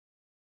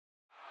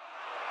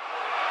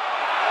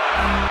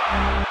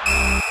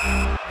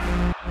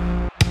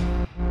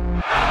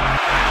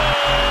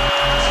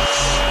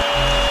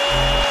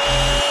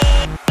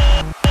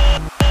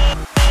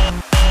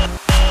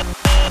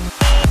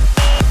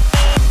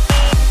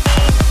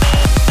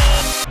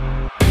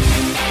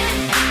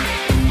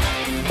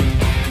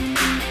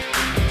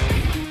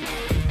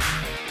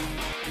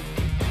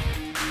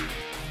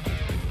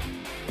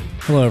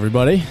Hello,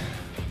 everybody.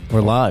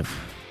 We're live.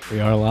 We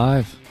are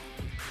live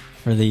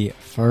for the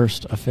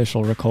first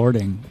official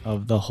recording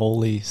of the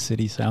Holy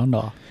City Sound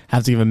Off.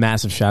 Have to give a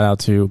massive shout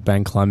out to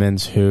Ben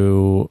Clemens,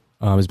 who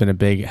has been a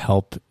big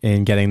help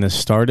in getting this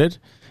started.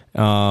 He's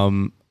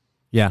one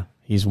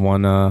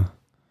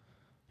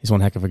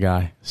heck of a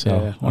guy.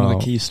 So one of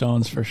the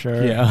keystones for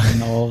sure. Yeah.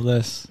 In all of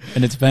this,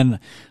 and it's been,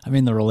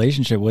 the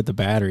relationship with the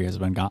Battery has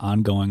been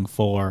ongoing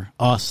for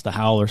us, the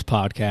Howlers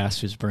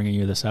podcast, who's bringing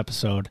you this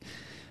episode.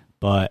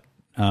 But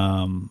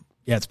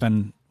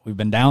we've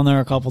been down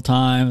there a couple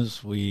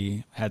times.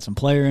 We had some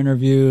player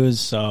interviews,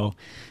 so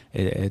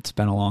it's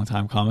been a long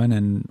time coming,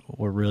 and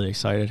we're really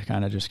excited to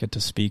kind of just get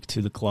to speak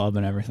to the club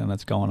and everything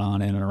that's going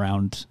on in and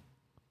around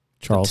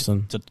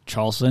Charleston.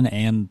 Charleston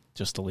and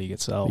just the league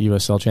itself. The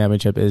USL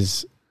Championship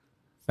is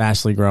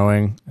vastly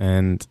growing,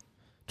 and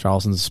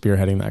Charleston's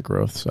spearheading that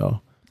growth. So,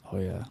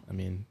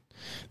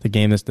 the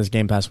game this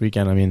game past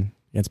weekend,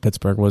 against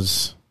Pittsburgh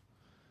was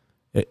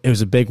it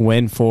was a big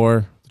win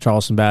for the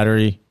Charleston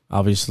Battery.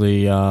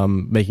 Obviously,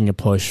 making a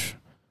push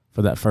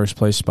for that first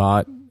place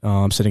spot,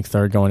 sitting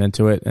third going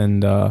into it,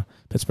 and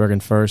Pittsburgh in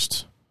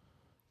first,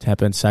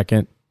 Tampa in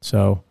second.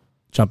 So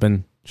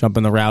jumping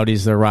the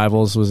Rowdies, their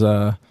rivals, was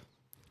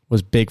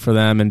big for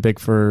them and big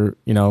for,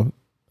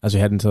 as we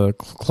head into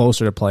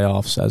closer to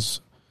playoffs,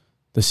 as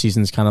the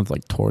season's kind of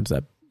like towards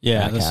that.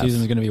 Yeah, the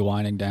season's going to be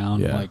winding down.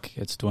 Yeah. Like,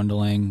 it's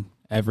dwindling.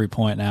 Every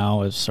point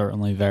now is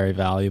certainly very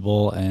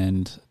valuable,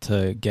 and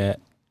to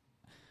get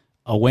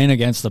a win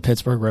against the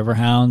Pittsburgh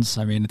Riverhounds,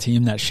 a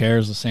team that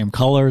shares the same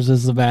colors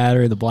as the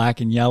Battery, the black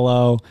and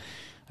yellow.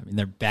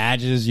 Their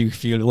badges,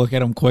 if you look at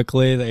them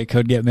quickly, they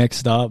could get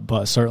mixed up,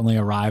 but certainly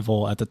a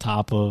rival at the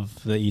top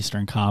of the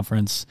Eastern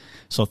Conference.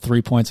 So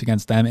 3 points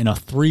against them in a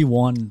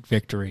 3-1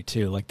 victory,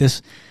 too. Like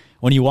this,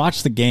 when you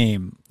watch the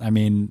game,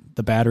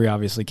 the Battery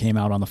obviously came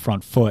out on the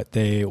front foot.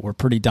 They were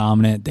pretty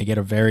dominant. They get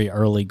a very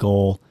early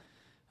goal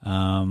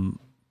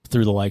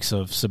through the likes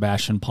of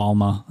Sebastian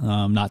Palma,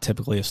 not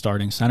typically a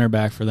starting center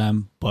back for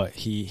them, but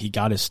he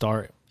got his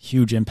start,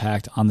 huge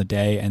impact on the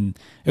day, and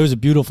it was a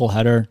beautiful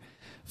header.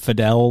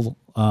 Fidel,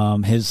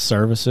 his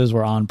services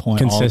were on point,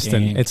 consistent.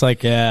 All game. It's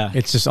like,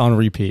 it's just on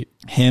repeat.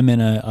 Him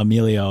and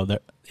Emilio,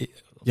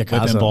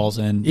 whipping balls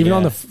in. Even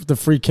on the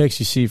free kicks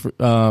you see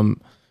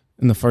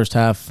in the first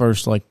half,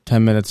 first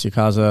 10 minutes,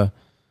 Yukaza,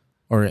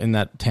 or in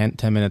that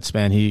 10-minute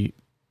span, he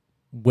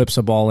whips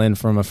a ball in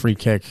from a free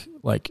kick,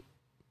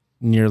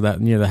 near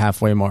the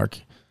halfway mark.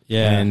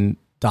 Yeah. And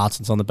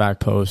Dotson's on the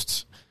back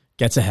post,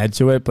 gets ahead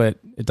to it, but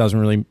it doesn't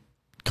really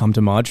come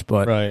to much,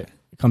 but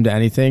come to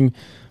anything.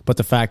 But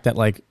the fact that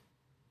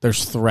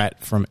there's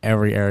threat from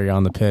every area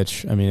on the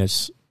pitch,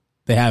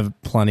 they have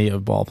plenty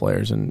of ball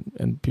players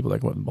and people that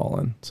can put the ball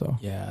in. So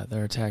yeah,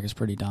 their attack is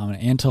pretty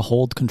dominant. And to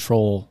hold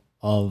control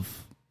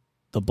of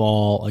the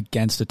ball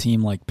against a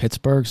team like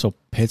Pittsburgh. So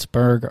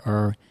Pittsburgh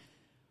are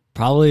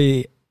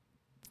probably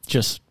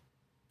just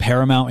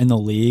paramount in the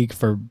league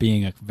for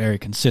being a very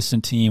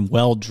consistent team,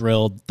 well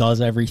drilled, does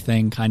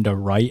everything kind of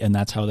right, and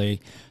that's how they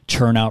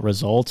churn out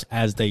results,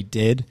 as they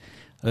did.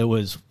 It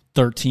was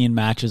 13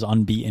 matches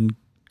unbeaten,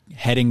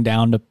 heading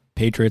down to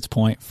Patriots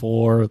Point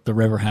for the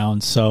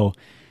Riverhounds. So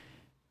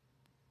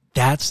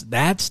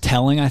that's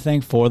telling, I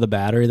think, for the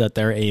Battery, that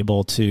they're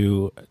able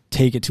to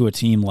take it to a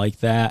team like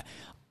that.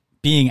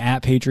 Being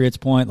at Patriots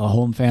Point, the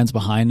home fans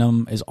behind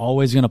them is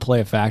always going to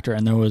play a factor,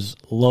 and there was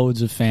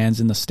loads of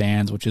fans in the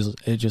stands,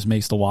 it just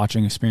makes the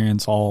watching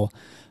experience all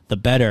the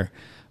better.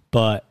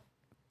 But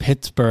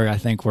Pittsburgh, I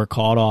think, were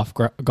caught off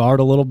guard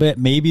a little bit.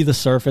 Maybe the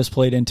surface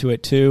played into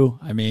it too.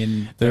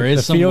 There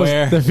is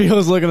somewhere. The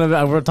field's looking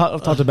at. We'll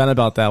talk to Ben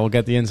about that. We'll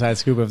get the inside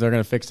scoop if they're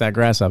going to fix that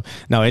grass up.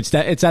 No, it's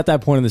at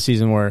that point in the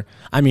season where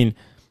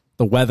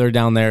the weather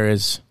down there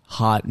is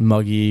hot,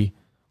 muggy.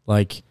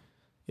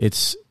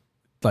 It's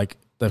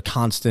the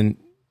constant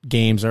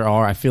games there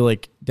are. I feel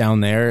like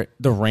down there,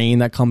 the rain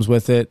that comes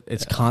with it,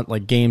 it's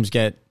games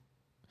get.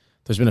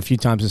 There's been a few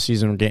times this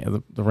season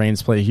where the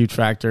rain's played a huge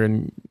factor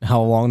in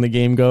how long the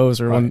game goes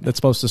or when it's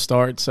supposed to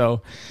start.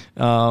 So,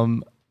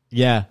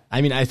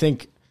 I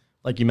think,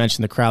 like you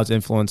mentioned, the crowd's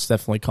influence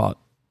definitely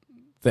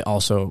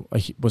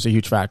was a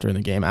huge factor in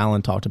the game.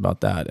 Alan talked about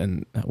that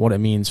and what it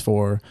means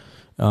for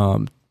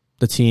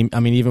the team.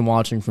 Even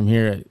watching from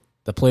here,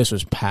 the place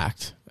was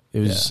packed. It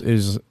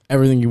was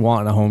everything you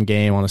want in a home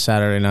game on a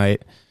Saturday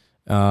night.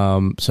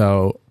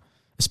 So,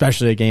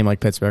 especially a game like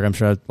Pittsburgh, I'm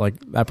sure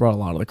that brought a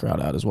lot of the crowd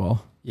out as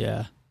well.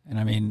 Yeah,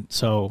 and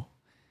so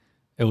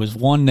it was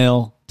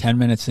 1-0, 10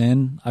 minutes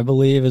in, I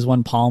believe, is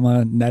when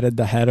Palma netted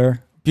the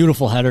header.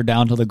 Beautiful header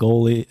down to the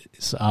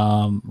goalie's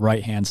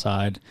right-hand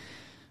side,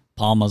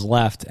 Palma's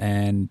left,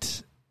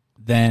 and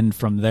then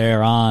from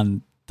there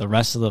on, the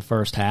rest of the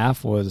first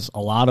half was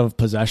a lot of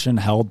possession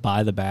held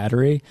by the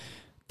Battery.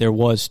 There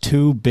was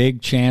 2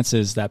 big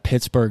chances that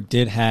Pittsburgh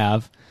did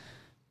have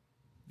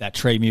that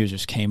Trey Muse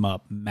just came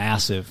up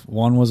massive.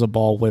 One was a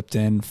ball whipped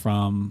in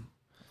from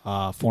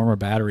former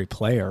Battery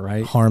player,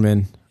 right?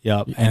 Harmon.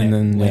 Yep. And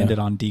then landed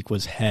on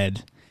Deekwa's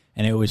head.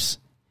 And it was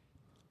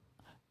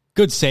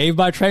good save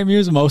by Trey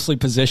Muse, mostly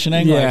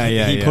positioning.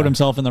 He put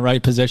himself in the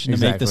right position to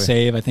make the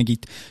save. I think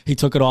he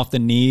took it off the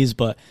knees,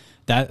 but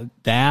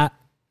that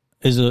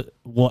is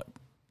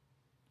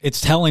it's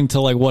telling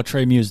to like what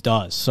Trey Muse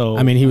does. So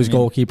I mean, he was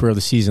goalkeeper of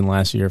the season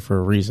last year for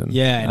a reason.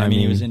 Yeah, and I mean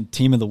he was in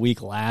team of the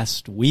week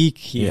last week.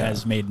 He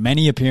has made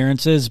many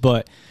appearances,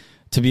 but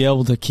to be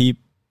able to keep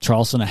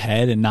Charleston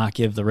ahead and not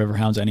give the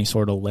Riverhounds any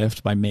sort of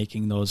lift by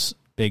making those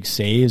big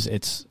saves,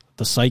 it's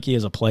the psyche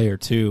as a player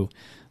too.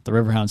 The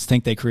Riverhounds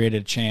think they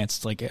created a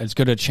chance, like as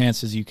good a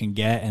chance as you can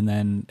get, and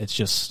then it's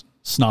just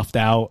snuffed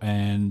out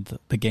and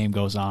the game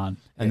goes on.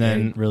 And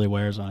then it really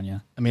wears on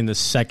you. I mean, the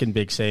second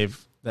big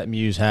save that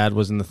Muse had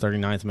was in the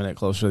 39th minute,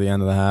 closer to the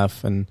end of the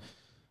half, and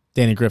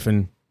Danny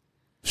Griffin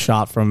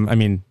shot from, I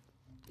mean,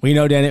 we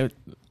know the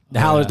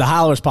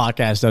Howlers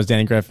podcast does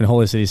Danny Griffin,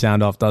 Holy City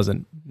Sound Off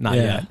doesn't, not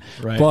yet.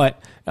 Right.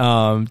 But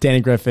Danny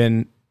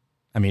Griffin,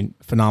 I mean,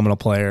 phenomenal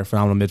player,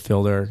 phenomenal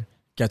midfielder,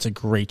 gets a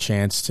great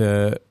chance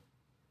to,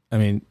 I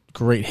mean,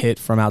 great hit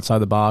from outside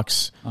the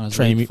box. On his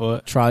right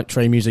foot.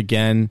 Trey Muse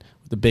again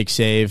with the big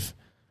save.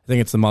 I think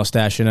it's the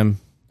mustache in him.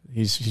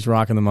 He's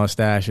rocking the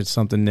mustache. It's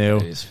something new.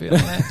 He's feeling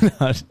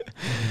it.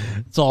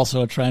 It's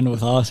also a trend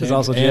with us. It's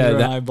also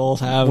Andrew and I both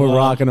have. We're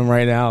rocking them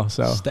right now.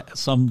 So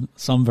some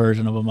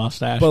version of a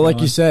mustache. But like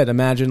you said,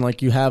 imagine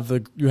like you have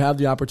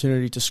the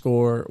opportunity to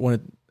score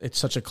when it's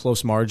such a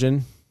close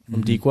margin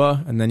from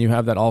Dequa, and then you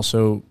have that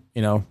also,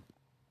 you know,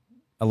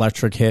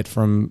 electric hit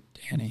from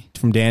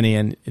Danny,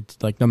 and it's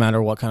like no matter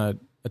what kind of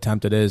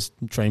attempt it is,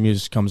 Trey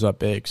Muse comes up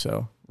big.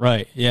 So.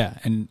 Right, yeah.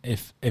 And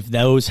if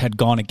those had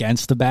gone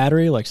against the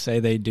battery, like say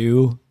they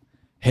do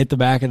hit the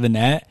back of the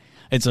net,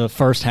 it's a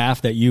first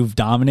half that you've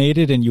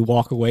dominated and you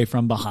walk away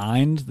from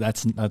behind.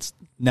 That's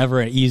never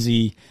an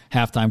easy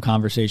halftime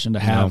conversation to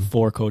have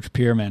for Coach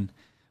Pearman.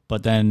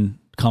 But then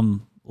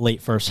come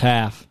late first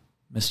half,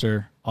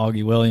 Mr.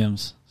 Augie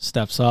Williams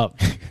steps up.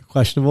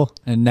 Questionable.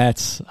 And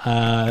nets.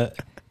 I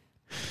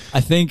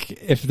think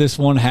if this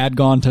one had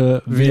gone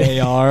to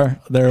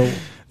VAR,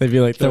 they'd be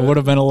like, there would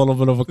have been a little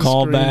bit of a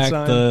callback.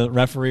 The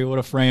referee would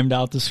have framed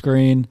out the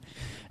screen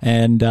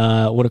and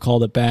would have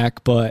called it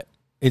back. But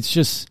it's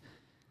just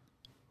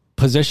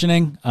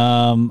positioning.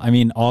 I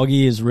mean,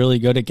 Augie is really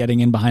good at getting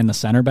in behind the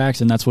center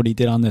backs, and that's what he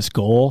did on this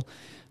goal.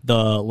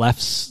 The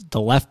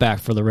left back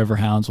for the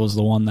Riverhounds was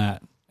the one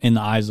that, in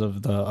the eyes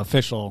of the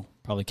official,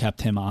 probably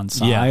kept him on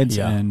sides.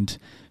 Yeah. And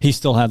he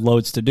still had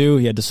loads to do.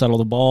 He had to settle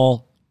the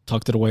ball,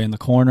 tucked it away in the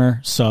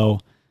corner. So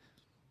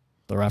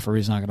the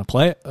referee's not going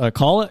to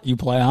call it. You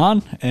play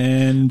on,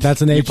 and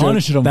that's the nature. You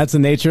punish them. That's the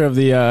nature of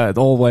the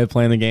old way of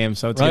playing the game.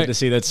 So it's good to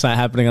see that's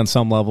happening on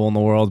some level in the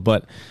world.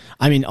 But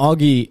I mean,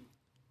 Augie,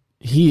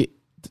 he,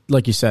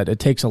 like you said, it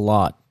takes a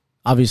lot.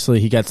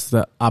 Obviously, he gets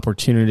the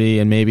opportunity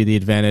and maybe the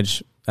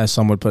advantage, as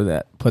some would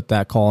put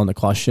that call into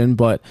question.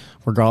 But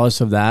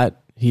regardless of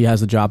that, he has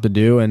the job to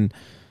do. And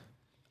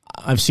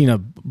I've seen a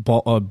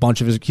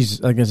bunch of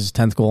his. I guess his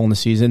 10th goal in the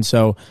season.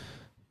 So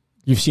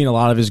you've seen a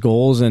lot of his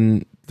goals,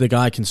 and the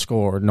guy can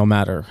score no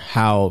matter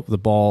how the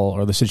ball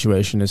or the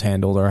situation is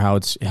handled or how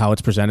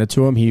it's presented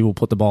to him. He will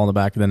put the ball in the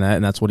back of the net,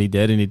 and that's what he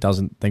did, and he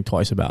doesn't think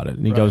twice about it,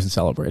 and he goes and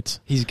celebrates.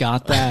 He's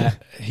got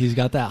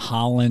that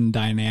Holland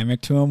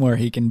dynamic to him where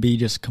he can be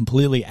just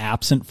completely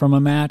absent from a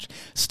match,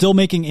 still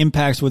making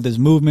impacts with his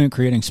movement,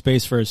 creating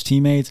space for his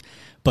teammates,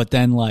 but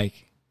then like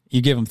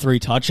you give him 3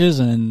 touches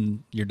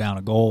and you're down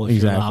a goal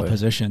if you're in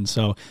opposition.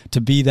 So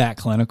to be that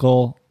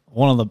clinical,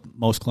 one of the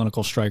most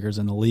clinical strikers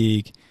in the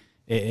league,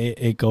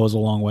 it goes a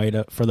long way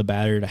for the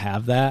Battery to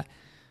have that.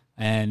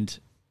 And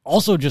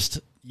also just,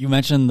 you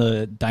mentioned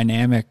the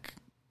dynamic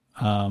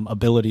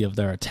ability of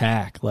their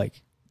attack.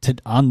 Like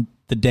on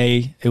the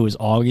day, it was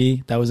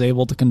Augie that was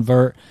able to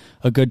convert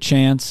a good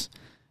chance.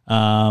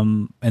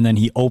 And then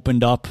he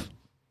opened up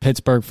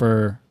Pittsburgh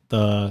for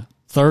the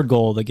third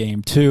goal of the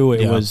game too.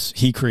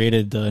 He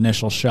created the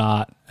initial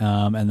shot,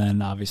 and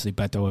then obviously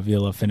Beto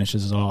Avila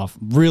finishes it off.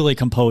 Really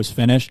composed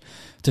finish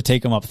to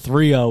take him up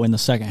 3-0 in the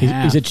second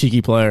half. He's a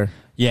cheeky player.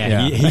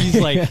 Yeah. He's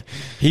like,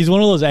 he's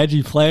one of those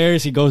edgy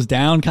players. He goes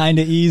down kind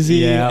of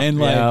easy and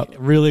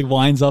really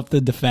winds up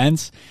the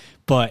defense.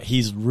 But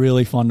he's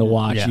really fun to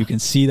watch. Yeah. You can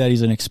see that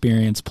he's an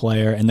experienced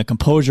player, and the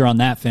composure on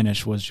that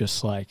finish was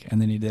just like.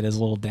 And then he did his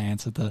little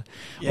dance at the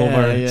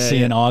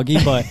seeing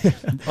Augie.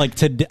 But like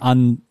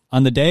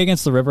on the day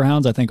against the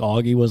Riverhounds, I think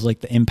Augie was like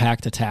the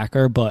impact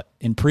attacker. But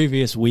in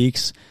previous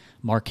weeks,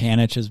 Mark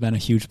Hanich has been a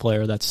huge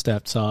player that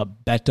steps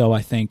up. Beto,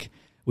 I think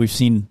we've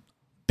seen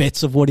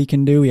bits of what he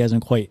can do. He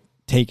hasn't quite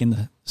taken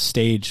the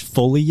stage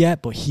fully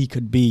yet, but he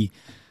could be.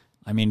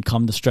 I mean,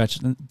 down the stretch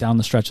in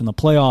the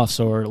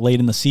playoffs or late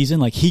in the season,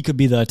 like he could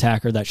be the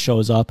attacker that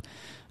shows up.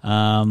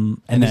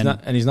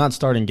 He's not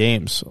starting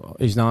games.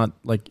 He's not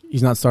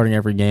starting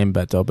every game,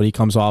 Beto, but he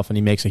comes off and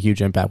he makes a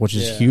huge impact, which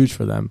is huge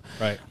for them.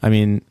 Right. I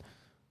mean,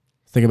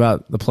 think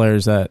about the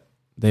players that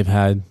they've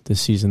had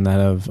this season that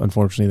have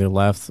unfortunately either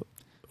left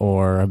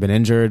or have been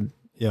injured.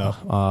 Yeah.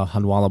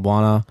 Hanwala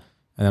Buana,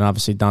 and then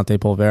obviously Dante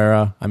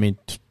Polvera. I mean,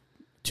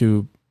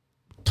 two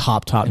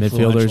top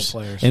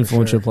midfielders,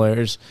 influential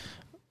players.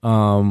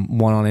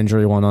 One on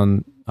injury, one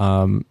on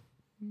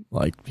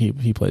Like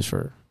he plays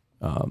for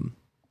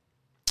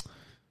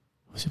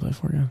what's he play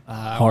for again?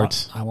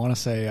 Hearts. I want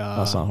to say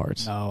no, it's not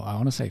Hearts. No, I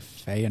want to say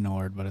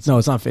Feyenoord, but it's no,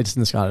 it's not. It's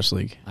in the Scottish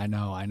League. I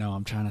know.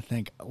 I'm trying to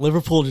think.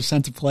 Liverpool just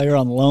sent a player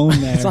on loan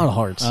there. It's not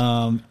Hearts.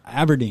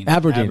 Aberdeen.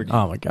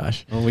 Oh my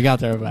gosh. Well, we got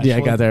there eventually. Yeah,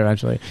 I got there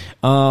eventually.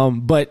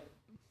 But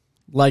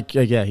like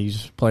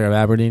he's a player of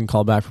Aberdeen,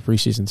 called back for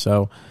preseason.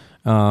 So,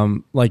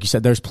 like you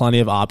said, there's plenty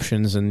of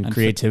options and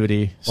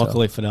creativity.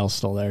 Luckily, Fidel's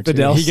still there too.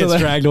 Fidel's he still gets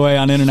there. dragged away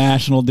on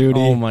international duty.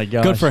 Oh my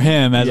gosh. Good for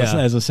him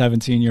as a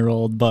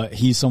 17-year-old, but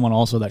he's someone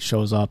also that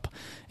shows up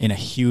in a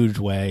huge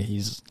way.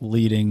 He's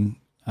leading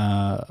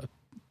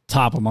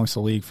top amongst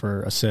the league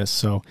for assists.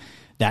 So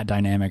that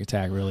dynamic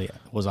attack really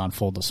was on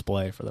full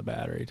display for the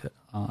Battery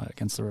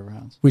against the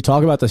Riverhounds. We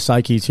talk about the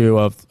psyche too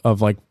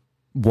of like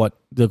what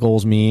the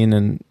goals mean,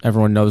 and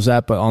everyone knows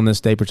that. But on this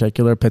day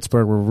particular,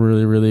 Pittsburgh were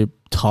really, really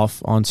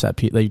tough on set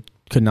piece. They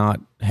could not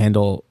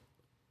handle.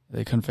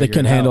 They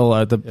couldn't handle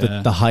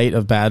the height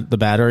of the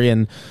Battery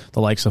and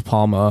the likes of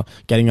Palma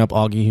getting up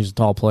Augie, who's a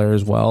tall player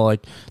as well.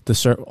 Like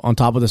on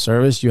top of the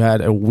service, you had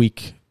a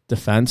weak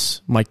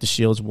defense. Mike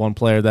DeShields, one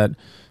player that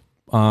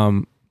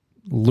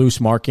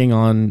loose marking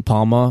on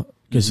Palma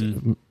because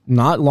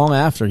not long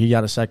after he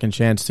got a second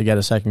chance to get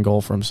a second goal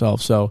for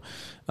himself. So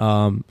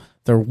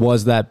there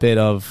was that bit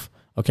of,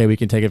 okay, we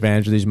can take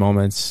advantage of these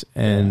moments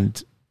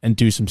and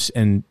do some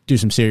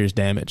serious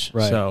damage.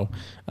 Right. So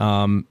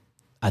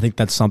I think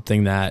that's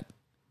something that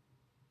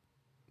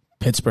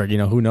Pittsburgh,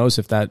 who knows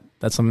if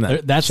that's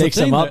something that shakes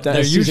them up.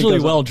 They're usually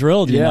well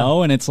drilled, you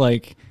know, and it's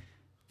like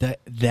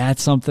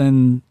that's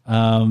something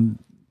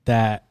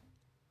that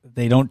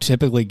they don't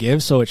typically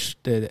give. So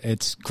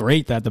it's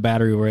great that the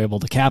Battery were able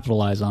to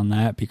capitalize on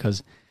that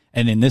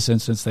and in this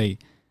instance,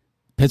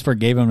 Pittsburgh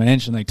gave them an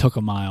inch and they took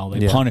a mile.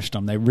 They punished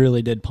them. They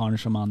really did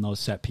punish them on those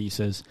set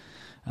pieces.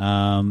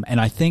 And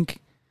I think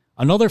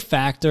another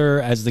factor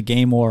as the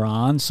game wore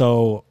on,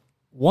 so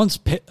once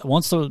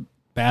the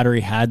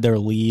Battery had their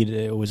lead,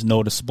 it was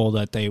noticeable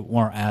that they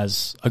weren't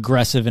as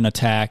aggressive in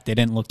attack. They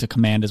didn't look to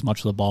command as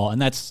much of the ball,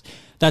 and that's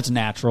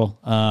natural.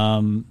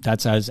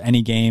 That's as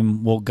any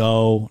game will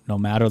go, no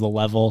matter the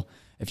level.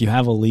 If you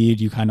have a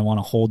lead, you kind of want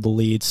to hold the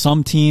lead.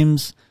 Some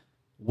teams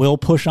will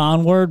push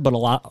onward, but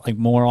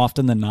more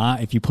often than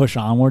not, if you push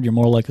onward, you're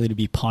more likely to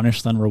be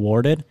punished than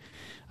rewarded.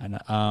 And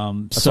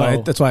that's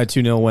why a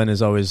 2-0 win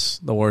is always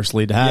the worst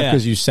lead to have,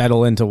 because you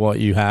settle into what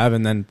you have,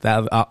 and then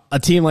a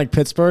team like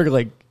Pittsburgh,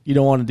 like you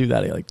don't want to do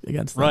that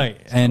against them. Right.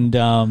 So.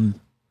 And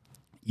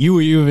you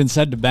even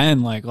said to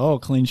Ben, like, "Oh,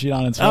 clean sheet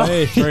on its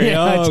way,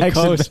 3-0,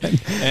 coast."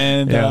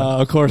 And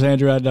of course,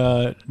 Andrew had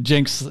to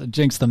jinx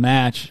the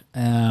match.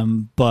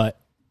 But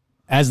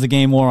as the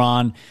game wore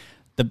on,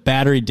 the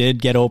Battery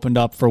did get opened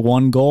up for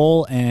one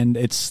goal, and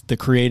it's the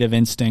creative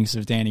instincts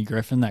of Danny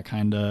Griffin that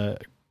kind of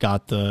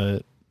got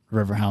the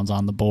Riverhounds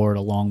on the board.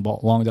 A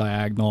long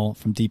diagonal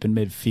from deep in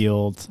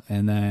midfield,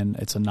 and then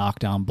it's a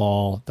knockdown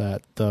ball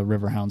that the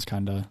Riverhounds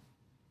kind of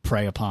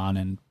prey upon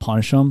and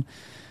punish them.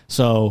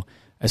 So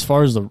as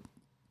far as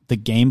the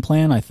game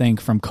plan, I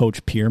think from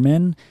Coach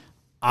Pierman,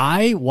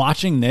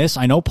 watching this,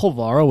 I know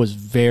Polvara was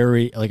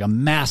a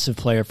massive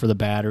player for the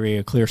Battery,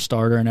 a clear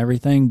starter and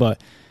everything,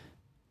 but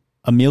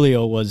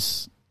Emilio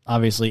was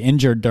obviously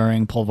injured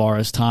during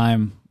Polvara's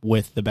time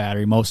with the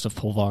Battery, most of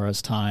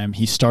Polvara's time.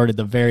 He started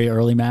the very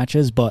early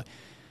matches, but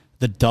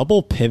the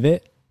double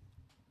pivot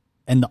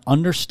and the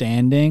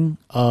understanding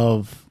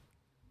of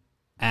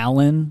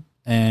Allen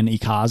and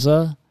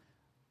Ikaza,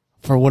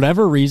 for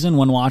whatever reason,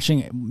 when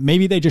watching,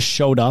 maybe they just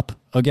showed up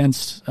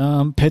against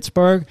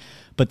Pittsburgh,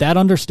 but that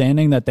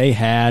understanding that they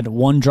had,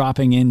 one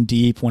dropping in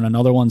deep when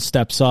another one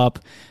steps up,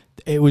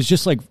 it was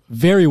just like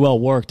very well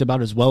worked,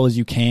 about as well as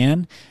you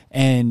can.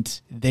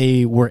 And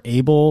they were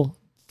able,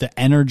 the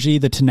energy,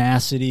 the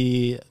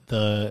tenacity,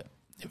 the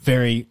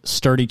very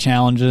sturdy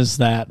challenges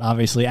that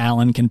obviously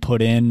Allen can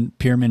put in.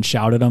 Pierman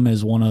shouted him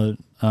as one of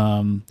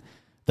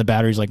the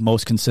Battery's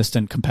most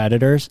consistent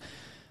competitors.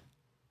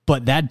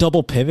 But that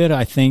double pivot,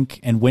 I think,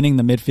 and winning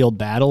the midfield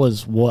battle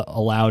is what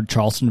allowed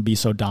Charleston to be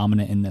so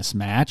dominant in this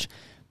match,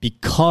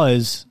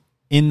 because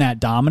in that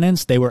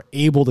dominance, they were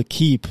able to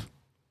keep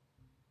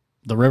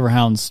the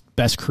Riverhounds'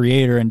 best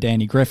creator and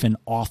Danny Griffin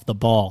off the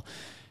ball.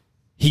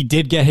 He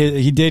did get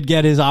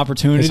his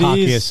opportunities, his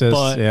hockey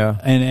assist,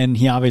 and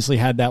he obviously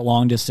had that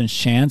long distance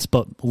chance,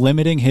 but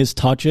limiting his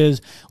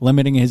touches,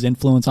 limiting his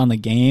influence on the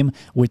game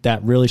with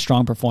that really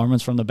strong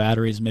performance from the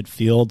Battery's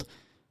midfield,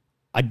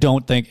 I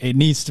don't think it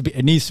needs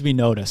to be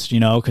noticed,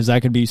 because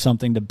that could be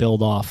something to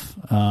build off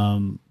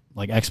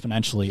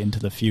exponentially into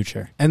the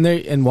future.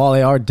 And while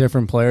they are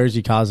different players,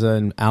 Ikaza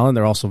and Allen,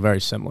 they're also very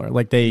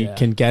similar. They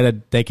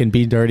can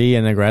be dirty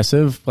and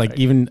aggressive.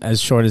 Even as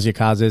short as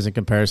Ikaza is in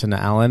comparison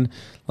to Allen,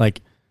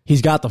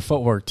 he's got the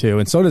footwork too,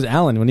 and so does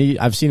Allen.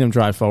 I've seen him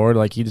drive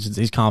forward,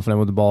 he's confident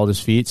with the ball at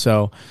his feet.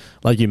 So,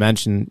 like you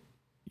mentioned,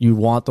 you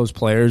want those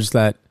players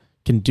that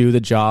can do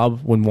the job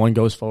when one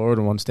goes forward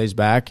and one stays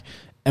back.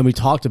 And we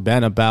talked to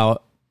Ben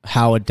about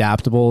how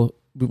adaptable,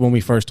 when we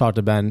first talked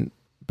to Ben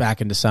back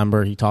in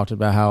December, he talked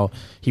about how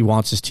he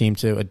wants his team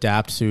to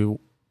adapt to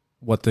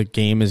what the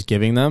game is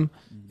giving them.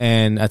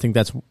 And I think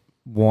that's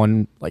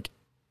one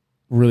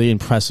really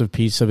impressive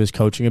piece of his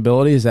coaching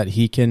ability is that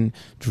he can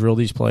drill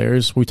these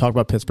players. We talk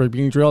about Pittsburgh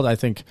being drilled. I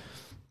think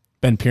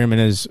Ben Pierman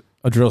is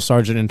a drill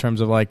sergeant in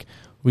terms of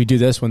we do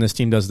this when this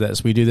team does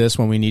this. We do this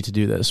when we need to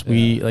do this.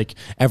 Yeah.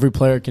 Every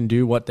player can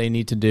do what they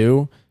need to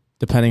do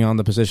depending on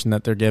the position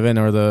that they're given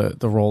or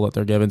the role that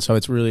they're given. So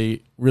it's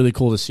really, really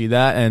cool to see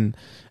that. And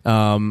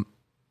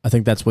I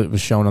think that's what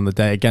was shown on the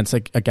day against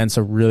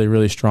a really,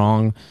 really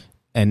strong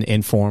and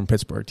informed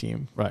Pittsburgh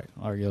team. Right.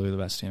 Arguably the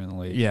best team in the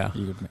league. Yeah.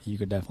 You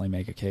could definitely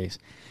make a case.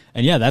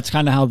 And yeah, that's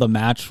kind of how the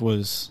match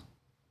was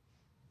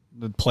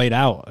played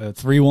out. A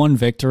 3-1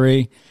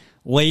 victory.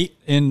 Late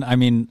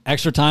in,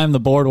 extra time, the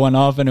board went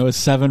up and it was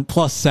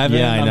 7+7.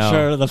 Yeah, I'm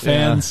sure the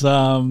fans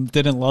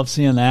didn't love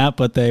seeing that,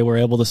 but they were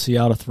able to see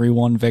out a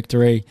 3-1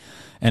 victory.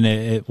 And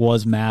it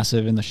was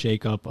massive in the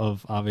shakeup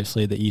of,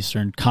 obviously, the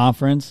Eastern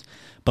Conference.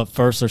 But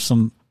first, there's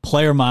some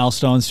player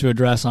milestones to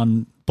address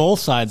on both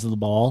sides of the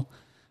ball.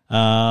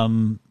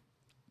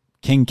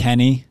 King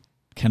Kenny,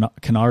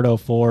 Kennardo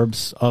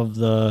Forbes of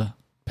the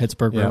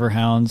Pittsburgh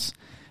Riverhounds,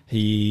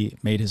 he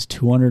made his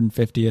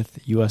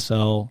 250th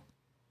USL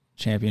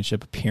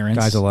championship appearance.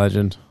 Guy's a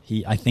legend.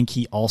 I think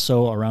he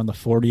also, around the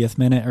 40th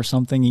minute or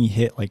something, he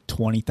hit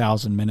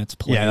 20,000 minutes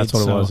played. Yeah, that's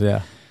what it was,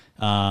 yeah.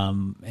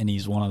 And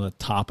he's one of the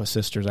top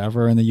assisters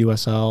ever in the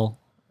USL.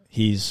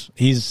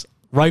 He's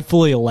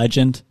rightfully a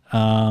legend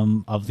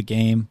of the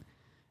game.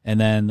 And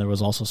then there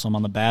was also some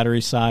on the Battery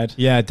side.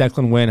 Yeah,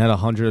 Declan Wynn had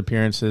 100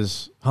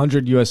 appearances,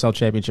 100 USL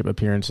championship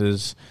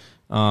appearances.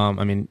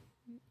 What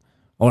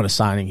a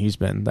signing he's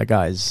been. That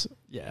guy's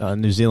a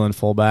New Zealand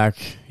fullback.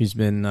 He's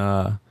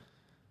been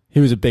he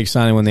was a big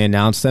signing when they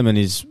announced him, and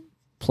he's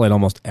played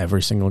almost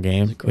every single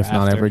game, if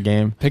not every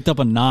game. Picked up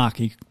a knock.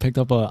 He picked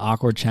up an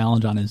awkward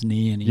challenge on his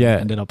knee, and he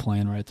ended up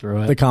playing right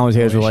through it. The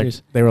commentators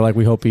were like,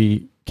 we hope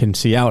he can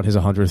see out his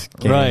 100th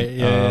game. Right,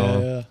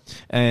 yeah.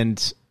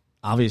 And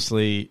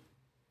obviously,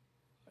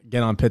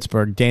 get on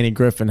Pittsburgh, Danny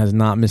Griffin has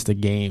not missed a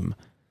game.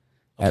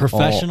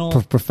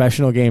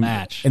 Professional game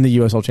match in the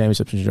USL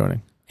Championship since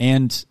joining.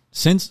 And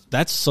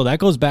that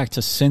goes back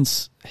to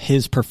since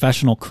his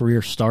professional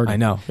career started. I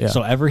know. Yeah.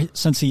 So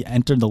since he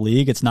entered the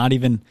league, it's not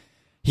even.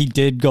 He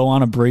did go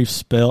on a brief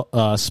spell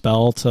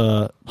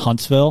to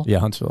Huntsville. Yeah,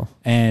 Huntsville.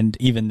 And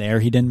even there,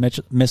 he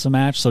didn't miss a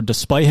match. So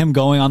despite him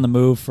going on the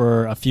move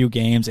for a few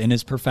games in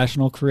his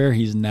professional career,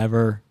 he's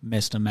never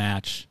missed a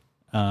match.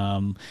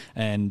 And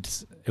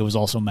it was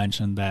also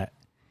mentioned that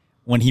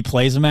when he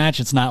plays a match,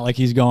 it's not like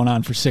he's going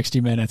on for 60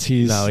 minutes.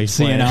 He's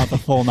seeing out the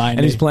full 90.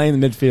 And he's playing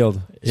the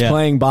midfield. He's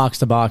playing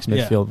box-to-box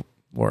midfield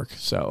work.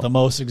 So the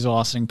most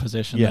exhausting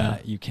position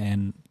that you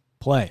can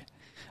play.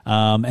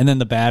 And then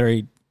the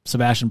Battery,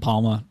 Sebastian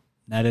Palma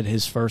netted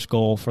his first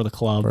goal for the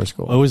club. First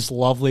goal. It was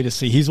lovely to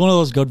see. He's one of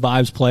those good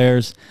vibes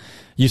players.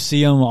 You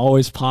see him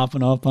always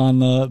popping up on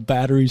the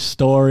Battery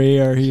story,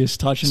 or he's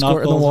touching up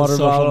on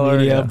social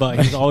media, but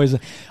he's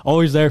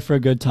always there for a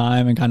good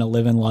time and kind of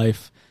living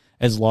life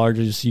as large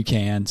as you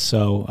can.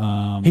 So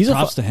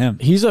props to him.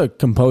 He's a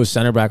composed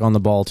center back on the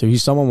ball too.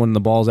 He's someone when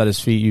the ball's at his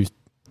feet,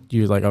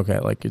 you're like, okay,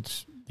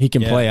 he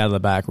can play out of the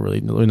back really,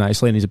 really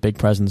nicely, and he's a big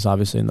presence,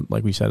 obviously,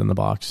 like we said, in the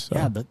box. So.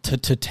 Yeah,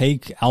 to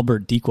take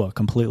Albert Dikwa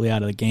completely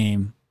out of the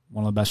game,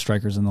 one of the best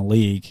strikers in the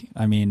league.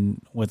 I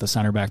mean, with the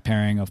center back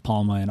pairing of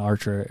Palma and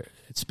Archer,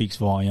 it speaks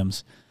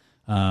volumes.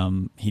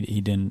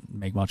 He didn't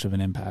make much of an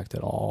impact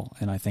at all,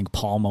 and I think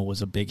Palma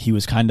was he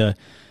was kind of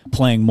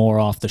playing more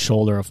off the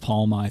shoulder of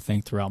Palma, I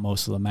think, throughout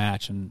most of the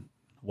match, and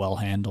well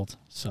handled.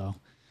 So,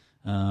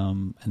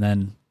 and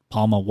then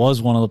Palma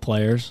was one of the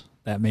players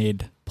that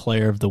made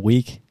Player of the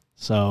Week.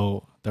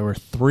 So there were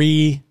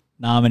 3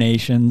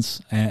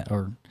 nominations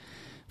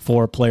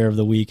for Player of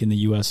the Week in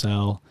the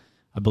USL.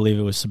 I believe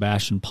it was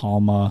Sebastian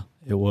Palma.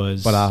 It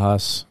was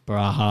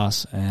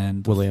Barajas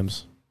and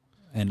Williams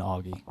and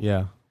Augie.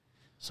 Yeah.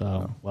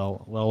 So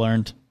well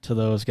earned to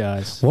those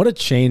guys. What a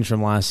change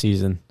from last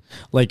season.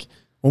 Like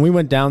when we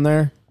went down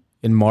there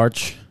in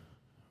March,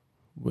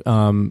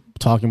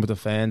 talking with the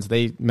fans,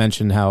 they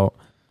mentioned how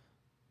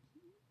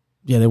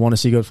they want to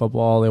see good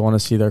football. They want to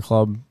see their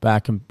club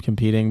back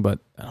competing, but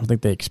I don't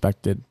think they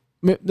expected.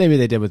 Maybe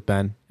they did with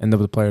Ben and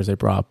the players they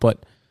brought,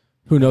 but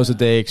who knows if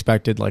they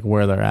expected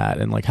where they're at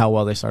and how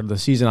well they started the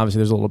season. Obviously,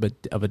 there's a little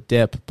bit of a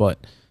dip, but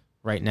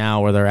right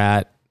now where they're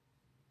at,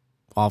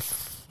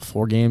 off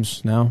 4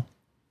 games now,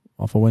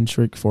 off a win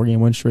streak, 4-game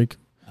win streak.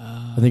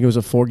 I think it was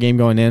a 4-game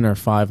going in or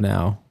 5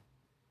 now.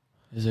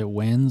 Is it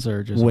wins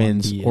or just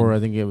wins? Or I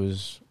think it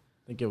was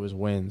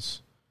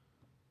wins.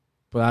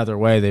 But either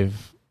way,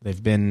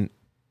 they've been.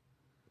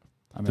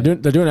 They're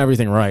doing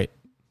everything right.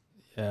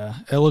 Yeah,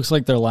 it looks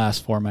like their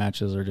last 4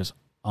 matches are just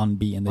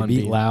unbeaten. They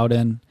beat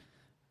Loudoun,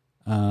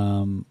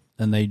 then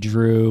they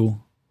drew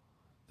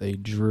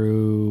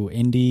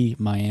Indy,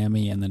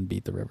 Miami, and then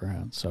beat the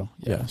Riverhounds. So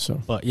yeah.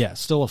 But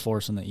still a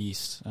force in the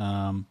East.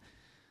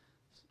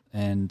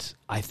 And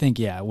I think,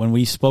 when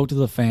we spoke to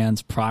the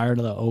fans prior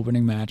to the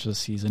opening match of the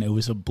season, it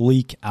was a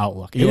bleak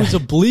outlook. It was a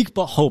bleak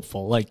but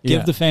hopeful. Like,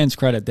 give the fans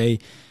credit. They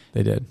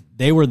did.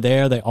 They were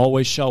there. They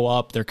always show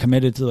up. They're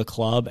committed to the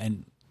club,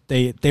 and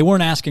they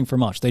weren't asking for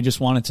much. They just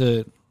wanted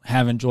to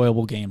have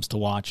enjoyable games to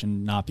watch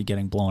and not be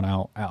getting blown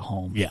out at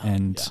home.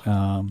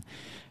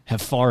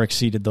 Have far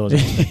exceeded those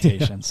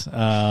expectations.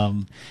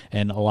 And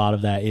a lot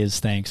of that is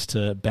thanks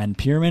to Ben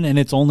Pierman, and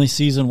it's only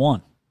season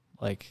 1.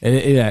 Like,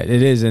 it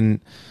is,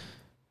 and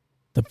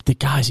the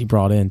guys he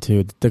brought in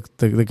too,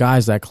 the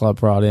guys that club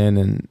brought in,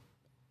 and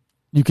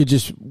you could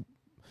just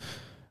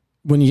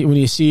when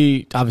you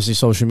see obviously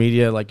social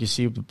media, like you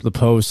see the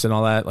posts and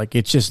all that, like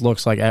it just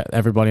looks like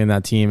everybody in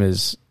that team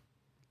is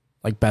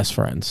like best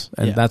friends,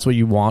 and that's what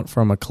you want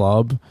from a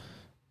club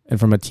and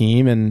from a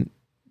team. And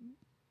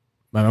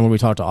I remember when we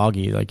talked to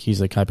Augie, like he's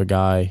the type of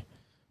guy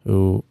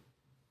who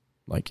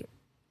like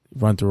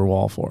run through a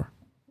wall for,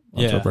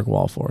 a brick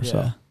wall for.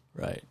 So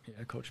right,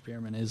 Coach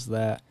Pierman is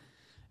that.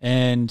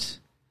 And,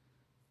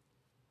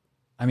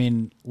 I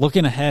mean,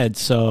 looking ahead,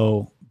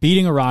 so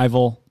beating a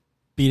rival,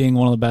 beating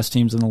one of the best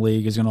teams in the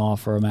league is going to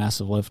offer a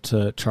massive lift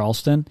to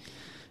Charleston.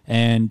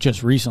 And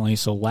just recently,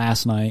 so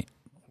last night,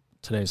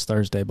 today's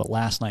Thursday, but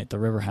last night the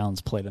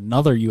Riverhounds played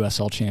another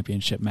USL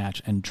Championship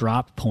match and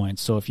dropped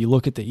points. So if you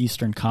look at the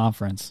Eastern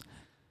Conference,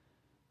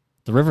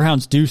 the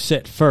Riverhounds do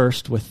sit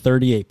first with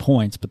 38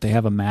 points, but they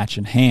have a match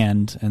in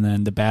hand. And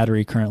then the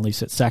Battery currently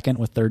sits second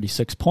with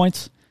 36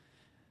 points.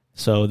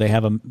 So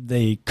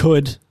they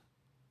could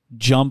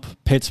jump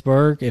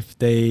Pittsburgh if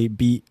they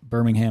beat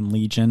Birmingham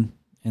Legion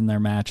in their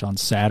match on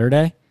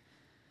Saturday.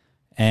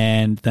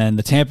 And then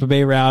the Tampa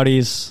Bay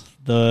Rowdies,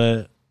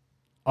 the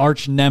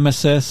arch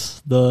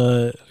nemesis,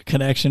 the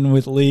connection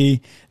with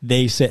Lee,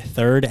 they sit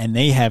third, and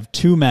they have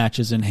 2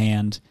 matches in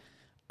hand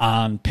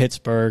on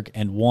Pittsburgh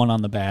and 1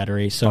 on the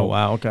Battery.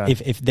 So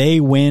if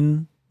they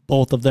win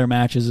both of their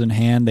matches in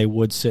hand, they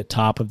would sit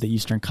top of the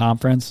Eastern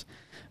Conference.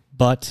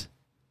 But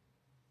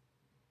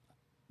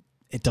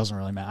it doesn't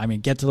really matter. I mean,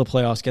 get to the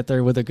playoffs, get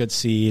there with a good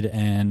seed,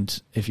 and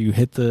if you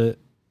hit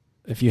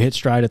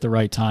stride at the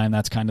right time,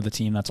 that's kind of the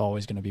team that's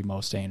always going to be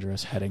most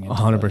dangerous heading into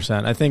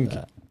 100%. I think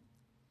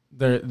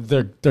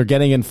they're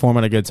getting in form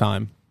at a good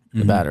time,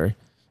 the Battery.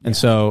 And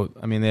so,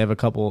 I mean, they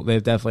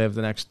definitely have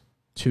the next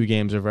 2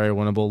 games are very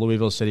winnable.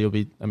 Louisville City will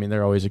be, I mean,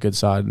 they're always a good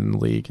side in the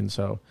league. And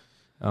so,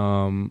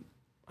 I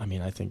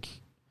mean, I think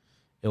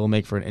it will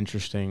make for an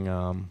interesting,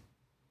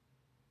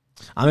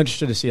 I'm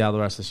interested to see how the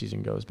rest of the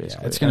season goes,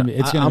 basically.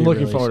 I'm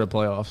looking forward to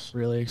playoffs.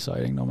 Really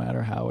exciting, no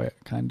matter how it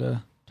kind of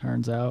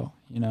turns out,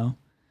 you know.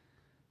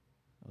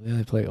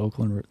 They play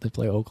Oakland. They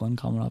play Oakland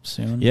coming up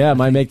soon. Yeah,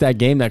 might make that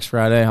game next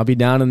Friday. I'll be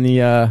down in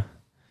the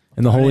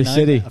Holy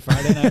City. A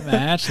Friday night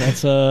match.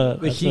 That's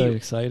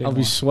exciting. I'll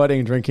be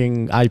sweating,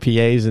 drinking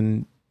IPAs,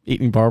 and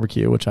eating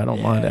barbecue, which I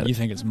don't mind. You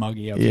think it's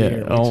muggy up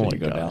here? Oh my gosh.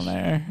 Go down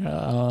there.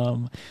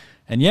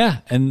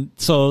 And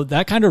so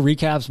that kind of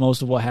recaps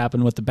most of what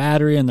happened with the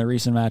Battery and the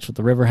recent match with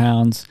the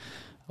Riverhounds.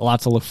 A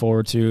lot to look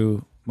forward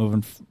to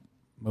moving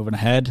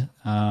ahead.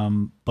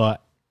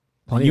 But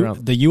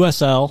the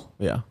USL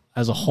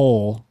as a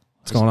whole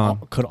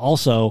could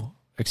also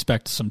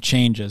expect some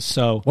changes.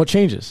 So what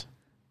changes?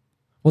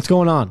 What's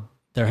going on?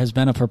 There has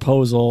been a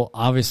proposal.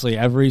 Obviously,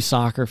 every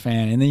soccer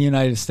fan in the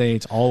United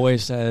States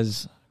always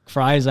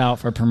cries out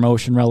for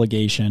promotion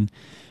relegation.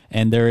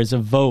 And there is a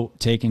vote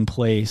taking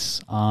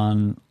place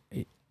on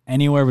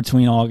anywhere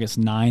between August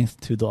 9th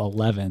to the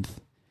 11th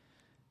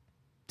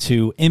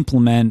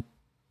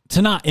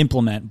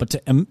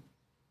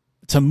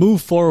to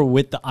move forward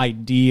with the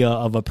idea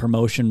of a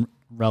promotion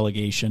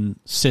relegation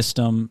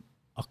system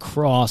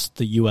across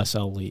the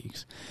USL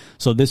leagues.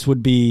 So this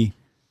would be,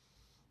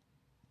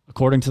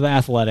 according to The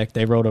Athletic,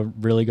 they wrote a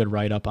really good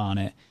write-up on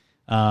it.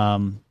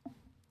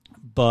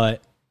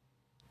 But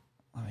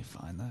let me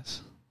find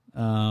this.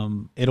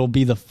 It'll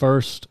be the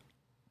first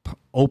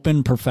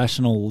open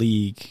professional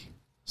league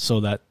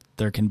so that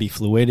there can be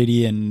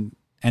fluidity in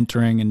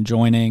entering and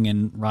joining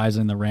and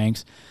rising the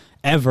ranks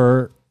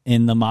ever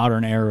in the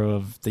modern era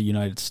of the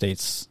United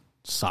States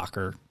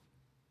soccer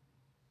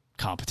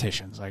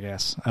competitions, I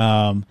guess.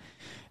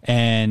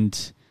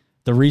 And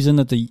the reason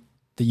that the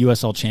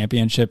USL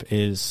Championship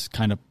is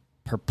kind of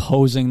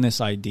proposing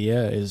this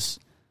idea is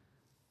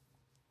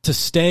to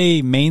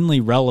stay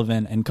mainly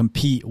relevant and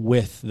compete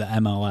with the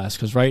MLS.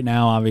 Because right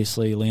now,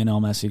 obviously,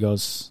 Lionel Messi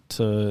goes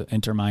to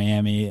Inter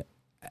Miami.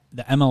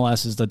 The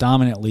MLS is the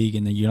dominant league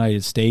in the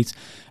United States,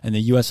 and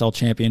the USL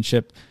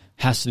Championship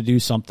has to do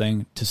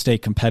something to stay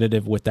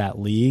competitive with that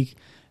league.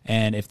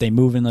 And if they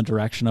move in the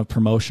direction of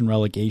promotion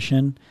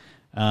relegation,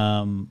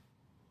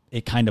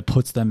 it kind of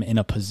puts them in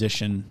a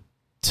position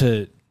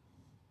to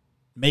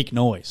make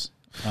noise.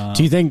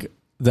 Do you think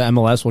the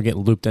MLS will get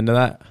looped into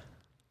that?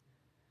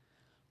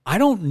 I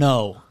don't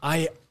know.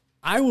 I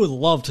would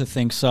love to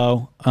think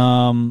so.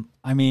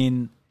 I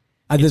mean,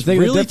 it's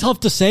really tough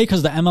to say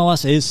because the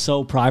MLS is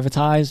so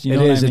privatized. You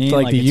know what I mean? It's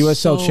like the USL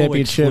so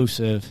Championship.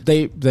 Exclusive.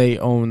 The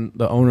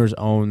owners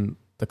own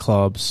the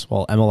clubs,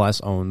 while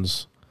MLS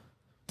owns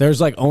there's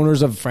like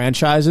owners of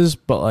franchises,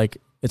 but like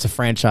it's a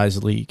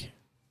franchise league.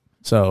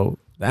 So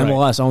the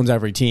MLS owns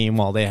every team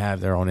while they have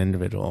their own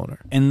individual owner.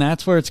 And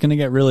that's where it's going to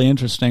get really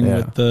interesting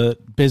with the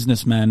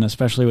businessmen,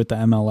 especially with the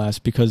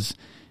MLS, because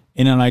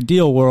in an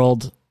ideal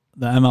world,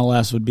 the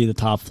MLS would be the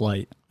top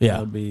flight. Yeah. That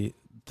would be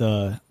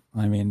I'd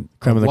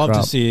Creme love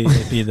crop. to see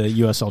it be the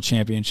USL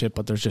Championship,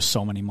 but there's just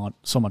so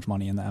much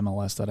money in the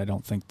MLS that I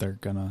don't think they're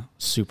going to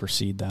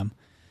supersede them.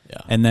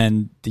 Yeah. And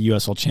then the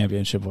USL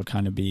Championship would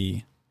kind of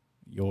be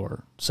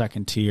your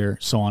second tier,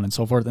 so on and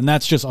so forth. And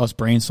that's just us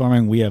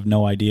brainstorming. We have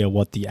no idea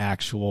what the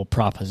actual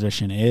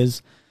proposition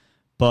is,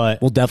 but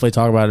We'll definitely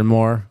talk about it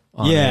more.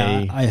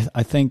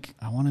 I think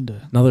I wanted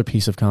to. Another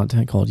piece of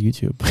content called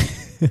YouTube.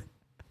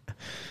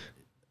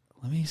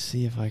 Let me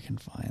see if I can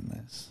find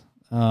this.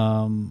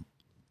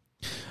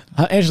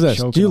 Answer this.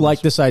 Show Do you calls.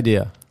 like this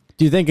idea?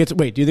 Do you think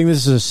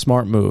this is a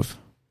smart move?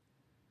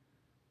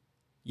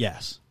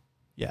 Yes.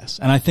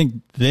 And I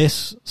think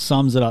this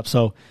sums it up.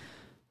 So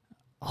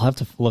I'll have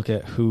to look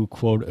at who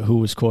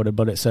was quoted,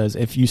 but it says,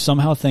 if you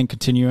somehow think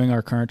continuing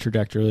our current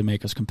trajectory will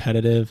make us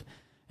competitive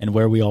and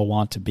where we all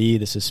want to be,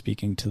 this is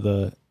speaking to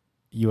the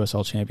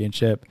USL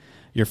Championship,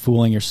 you're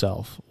fooling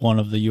yourself, one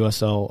of the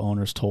USL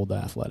owners told The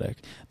Athletic.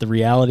 The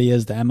reality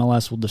is the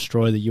MLS will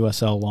destroy the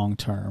USL long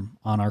term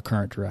on our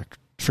current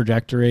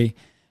trajectory,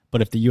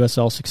 but if the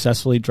USL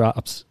successfully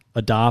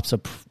adopts a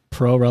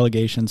pro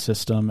relegation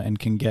system and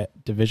can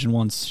get Division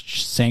I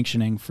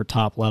sanctioning for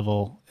top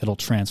level, it'll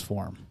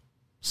transform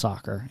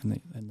soccer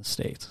in the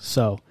States.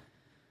 So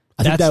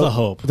that's the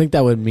hope. I think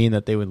that would mean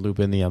that they would loop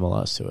in the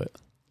MLS to it.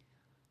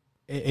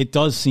 It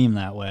does seem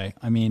that way.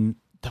 I mean,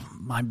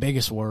 my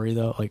biggest worry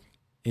though,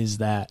 is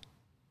that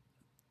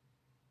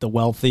the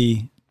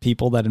wealthy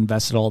people that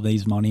invested all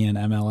these money in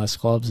MLS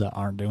clubs that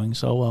aren't doing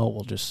so well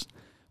will just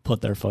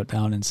put their foot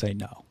down and say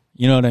no.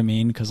 You know what I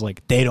mean? Because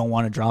they don't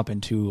want to drop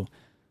into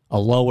a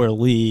lower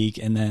league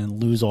and then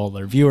lose all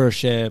their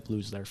viewership,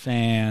 lose their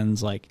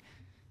fans.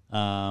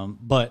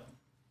 But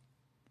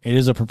it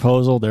is a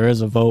proposal. There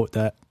is a vote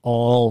that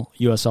all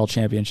USL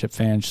Championship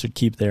fans should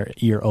keep their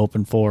ear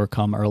open for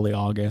come early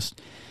August.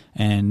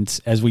 And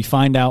as we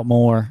find out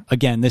more,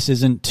 again, this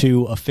isn't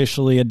to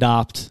officially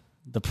adopt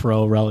the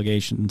pro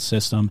relegation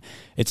system.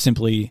 It's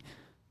simply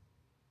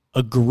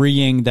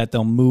agreeing that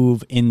they'll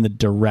move in the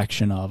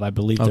direction of. I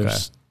believe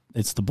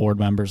it's the board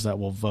members that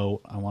will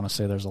vote. I want to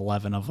say there's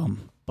 11 of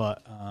them.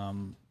 But,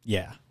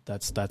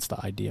 that's the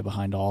idea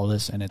behind all of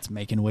this, and it's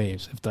making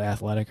waves. If the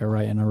Athletic are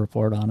writing a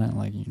report on it,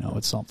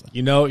 it's something.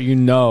 You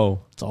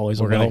know, it's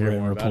always we're a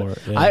well-written report.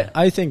 Yeah.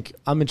 I think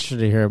I'm interested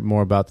to hear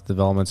more about the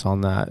developments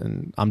on that,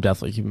 and I'm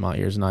definitely keeping my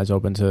ears and eyes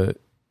open to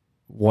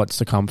what's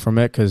to come from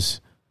it,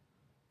 because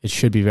it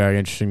should be very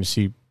interesting to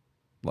see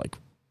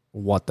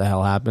what the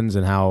hell happens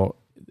and how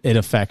it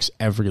affects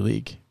every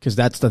league. Because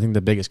that's, I think,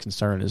 the biggest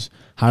concern is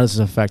how does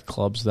this affect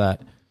clubs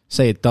that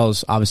say it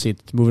does. Obviously,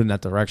 it's moving in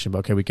that direction, but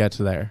okay, we get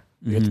to there.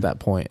 We get to that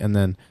point, and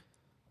then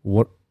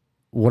what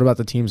about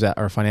the teams that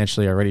are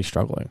financially already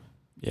struggling?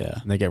 Yeah.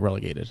 And they get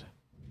relegated.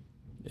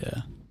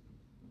 Yeah.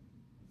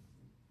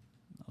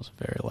 That was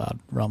a very loud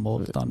rumble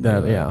of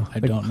thunder. Yeah. I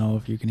don't know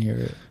if you can hear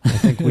it. I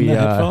think we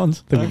headphones.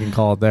 think we can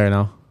call it there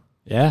now.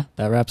 Yeah,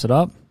 that wraps it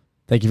up.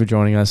 Thank you for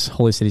joining us.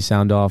 Holy City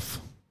Sound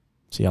Off.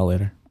 See y'all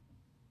later.